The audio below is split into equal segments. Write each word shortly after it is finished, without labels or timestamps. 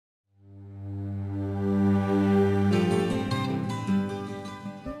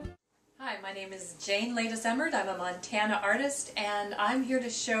name is Jane Latus Emmert. I'm a Montana artist and I'm here to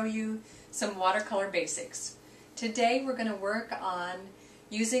show you some watercolor basics. Today we're going to work on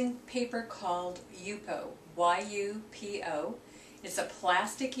using paper called Yupo, Y-U-P-O. It's a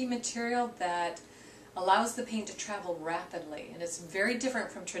plasticky material that allows the paint to travel rapidly, and it's very different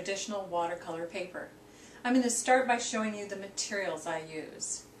from traditional watercolor paper. I'm going to start by showing you the materials I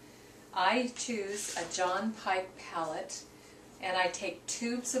use. I choose a John Pike palette, and I take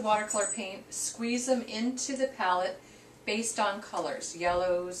tubes of watercolor paint, squeeze them into the palette based on colors: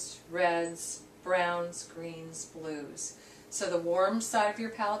 yellows, reds, browns, greens, blues. So the warm side of your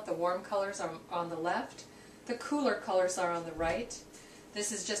palette, the warm colors are on the left, the cooler colors are on the right.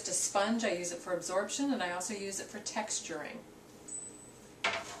 This is just a sponge. I use it for absorption, and I also use it for texturing.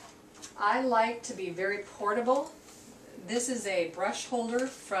 I like to be very portable. This is a brush holder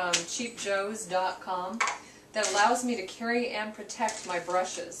from cheapjoes.com that allows me to carry and protect my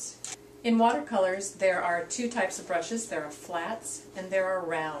brushes. In watercolors, there are two types of brushes. There are flats and there are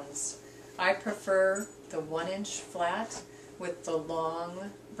rounds. I prefer the 1-inch flat with the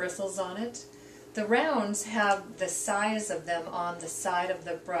long bristles on it. The rounds have the size of them on the side of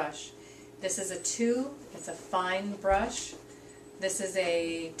the brush. This is a 2, it's a fine brush. This is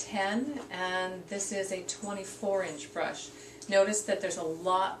a 10, and this is a 24-inch brush. Notice that there's a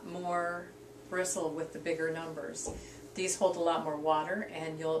lot more bristle with the bigger numbers. These hold a lot more water,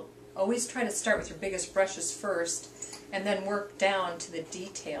 and you'll always try to start with your biggest brushes first and then work down to the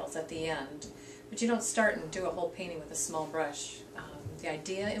details at the end. But you don't start and do a whole painting with a small brush. The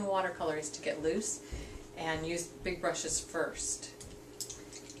idea in watercolor is to get loose and use big brushes first.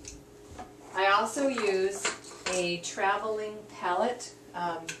 I also use a traveling palette.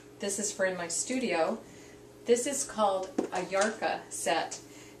 This is for in my studio. This is called a Yarka set.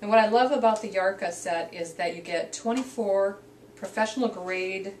 And what I love about the Yarka set is that you get 24 professional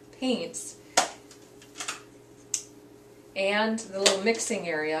grade paints and the little mixing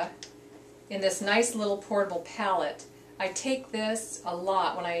area in this nice little portable palette. I take this a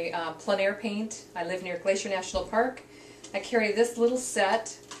lot when I plein air paint. I live near Glacier National Park. I carry this little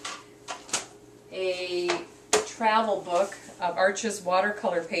set, a travel book of Arches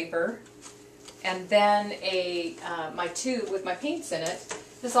watercolor paper, and then my tube with my paints in it.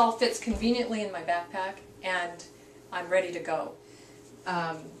 This all fits conveniently in my backpack, and I'm ready to go.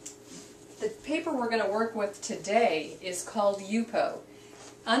 The paper we're going to work with today is called Yupo.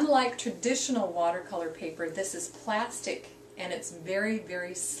 Unlike traditional watercolor paper, this is plastic and it's very,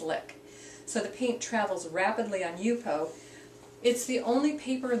 very slick. So the paint travels rapidly on Yupo. It's the only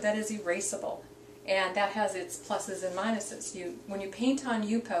paper that is erasable, and that has its pluses and minuses. When you paint on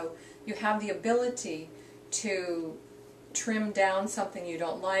Yupo, you have the ability to trim down something you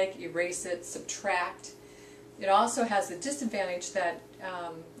don't like, erase it, subtract. It also has the disadvantage that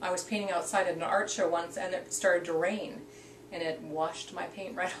I was painting outside at an art show once and it started to rain, and it washed my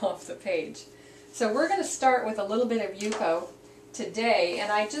paint right off the page. So we're going to start with a little bit of Yupo today,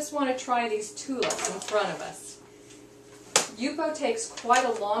 and I just want to try these tulips in front of us. Yupo takes quite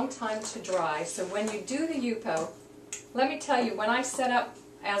a long time to dry, so when you do the Yupo, let me tell you, when I set up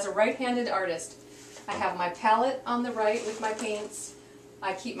as a right-handed artist, I have my palette on the right with my paints,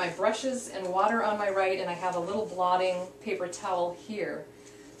 I keep my brushes and water on my right, and I have a little blotting paper towel here.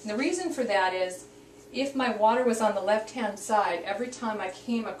 And the reason for that is, if my water was on the left-hand side, every time I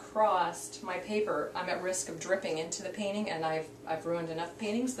came across my paper, I'm at risk of dripping into the painting, and I've ruined enough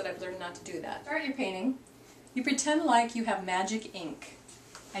paintings that I've learned not to do that. Start your painting. You pretend like you have magic ink,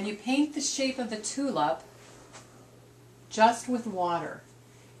 and you paint the shape of the tulip just with water.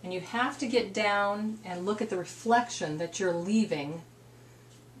 And you have to get down and look at the reflection that you're leaving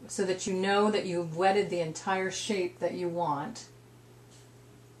so that you know that you've wetted the entire shape that you want,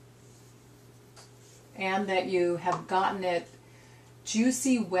 and that you have gotten it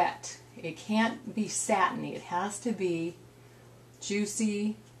juicy wet. It can't be satiny. It has to be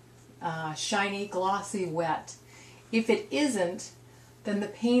juicy, shiny, glossy wet. If it isn't, then the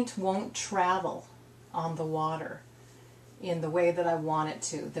paint won't travel on the water in the way that I want it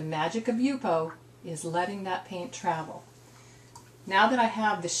to. The magic of Yupo is letting that paint travel. Now that I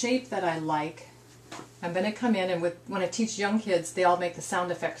have the shape that I like, I'm going to come in, and when I teach young kids, they all make the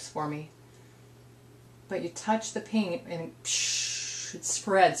sound effects for me. But you touch the paint and it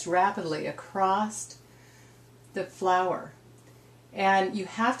spreads rapidly across the flower. And you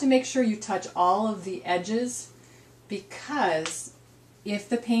have to make sure you touch all of the edges, because if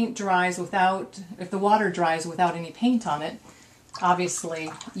the water dries without any paint on it,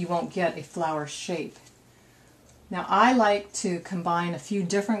 obviously you won't get a flower shape. Now I like to combine a few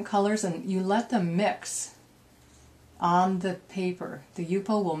different colors, and you let them mix on the paper. The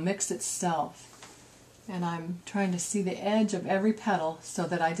Yupo will mix itself. And I'm trying to see the edge of every petal so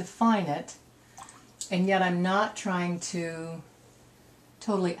that I define it, and yet I'm not trying to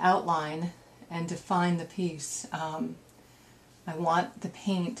totally outline and define the piece. I want the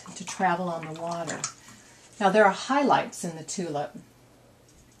paint to travel on the water. Now there are highlights in the tulip,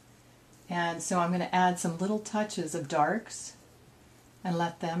 and so I'm going to add some little touches of darks and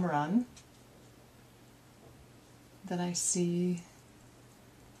let them run that I see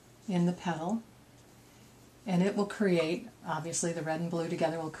in the petal. And it will create, obviously the red and blue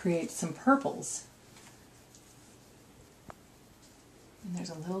together will create some purples. And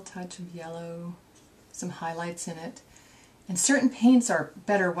there's a little touch of yellow, some highlights in it. And certain paints are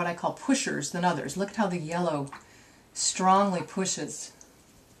better, what I call pushers, than others. Look at how the yellow strongly pushes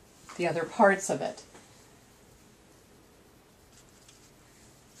the other parts of it.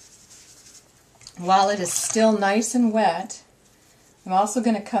 While it is still nice and wet, I'm also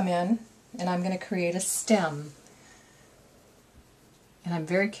going to come in and I'm going to create a stem. And I'm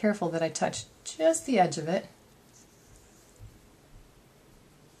very careful that I touch just the edge of it.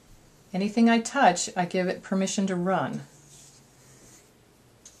 Anything I touch, I give it permission to run.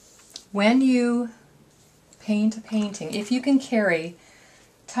 When you paint a painting, if you can carry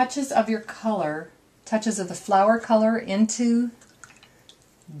touches of your color, touches of the flower color into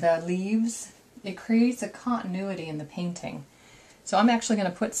the leaves, it creates a continuity in the painting. So I'm actually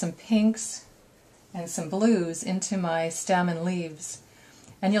going to put some pinks and some blues into my stem and leaves.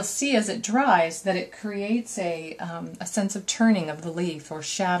 And you'll see as it dries that it creates a sense of turning of the leaf or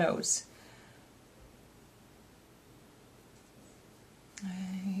shadows.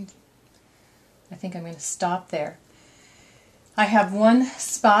 I think I'm going to stop there. I have one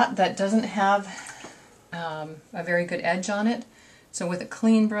spot that doesn't have a very good edge on it. So with a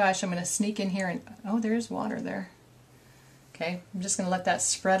clean brush, I'm going to sneak in here and, oh, there's water there. Okay, I'm just going to let that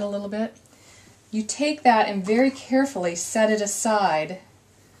spread a little bit. You take that and very carefully set it aside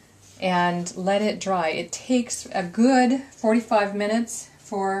and let it dry. It takes a good 45 minutes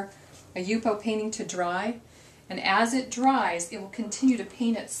for a Yupo painting to dry, and as it dries, it will continue to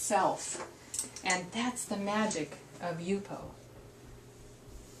paint itself. And that's the magic of Yupo.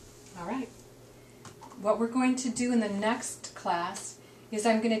 All right. What we're going to do in the next class is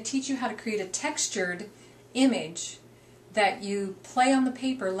I'm going to teach you how to create a textured image that you play on the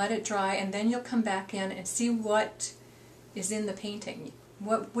paper, let it dry, and then you'll come back in and see what is in the painting.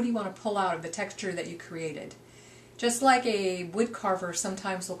 What do you want to pull out of the texture that you created? Just like a wood carver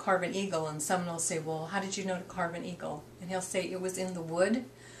sometimes will carve an eagle, and someone will say, well, how did you know to carve an eagle? And he'll say, it was in the wood.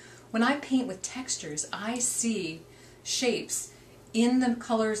 When I paint with textures, I see shapes in the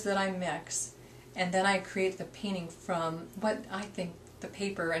colors that I mix, and then I create the painting from what I think the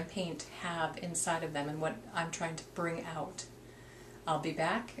paper and paint have inside of them and what I'm trying to bring out. I'll be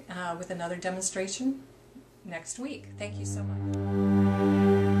back with another demonstration next week. Thank you so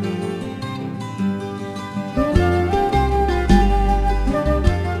much.